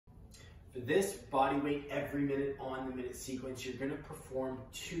For this body weight every minute on the minute sequence, you're gonna perform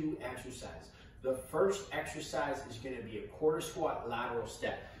 2 exercises. The first exercise is gonna be a quarter squat lateral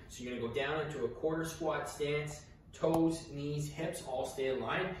step. So you're gonna go down into a quarter squat stance, toes, knees, hips all stay in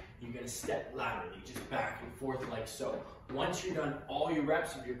line. You're gonna step laterally, just back and forth like so. Once you're done all your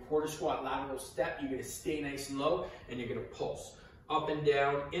reps of your quarter squat lateral step, you're gonna stay nice and low and you're gonna pulse. Up and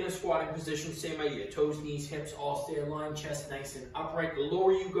down, in a squatting position, same idea. Toes, knees, hips, all stay in line, chest nice and upright. The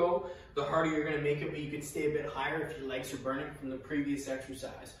lower you go, the harder you're gonna make it, but you can stay a bit higher if your legs are burning from the previous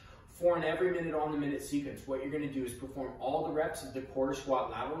exercise. For an every minute on the minute sequence, what you're gonna do is perform all the reps of the quarter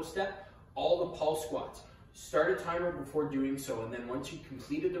squat lateral step, all the pulse squats. Start a timer before doing so, and then once you've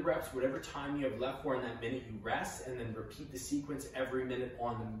completed the reps, whatever time you have left for in that minute, you rest, and then repeat the sequence every minute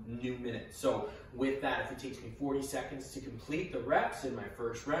on the new minute. So with that, if it takes me 40 seconds to complete the reps in my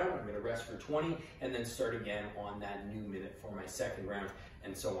first round, I'm gonna rest for 20, and then start again on that new minute for my second round,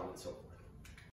 and so on and so forth.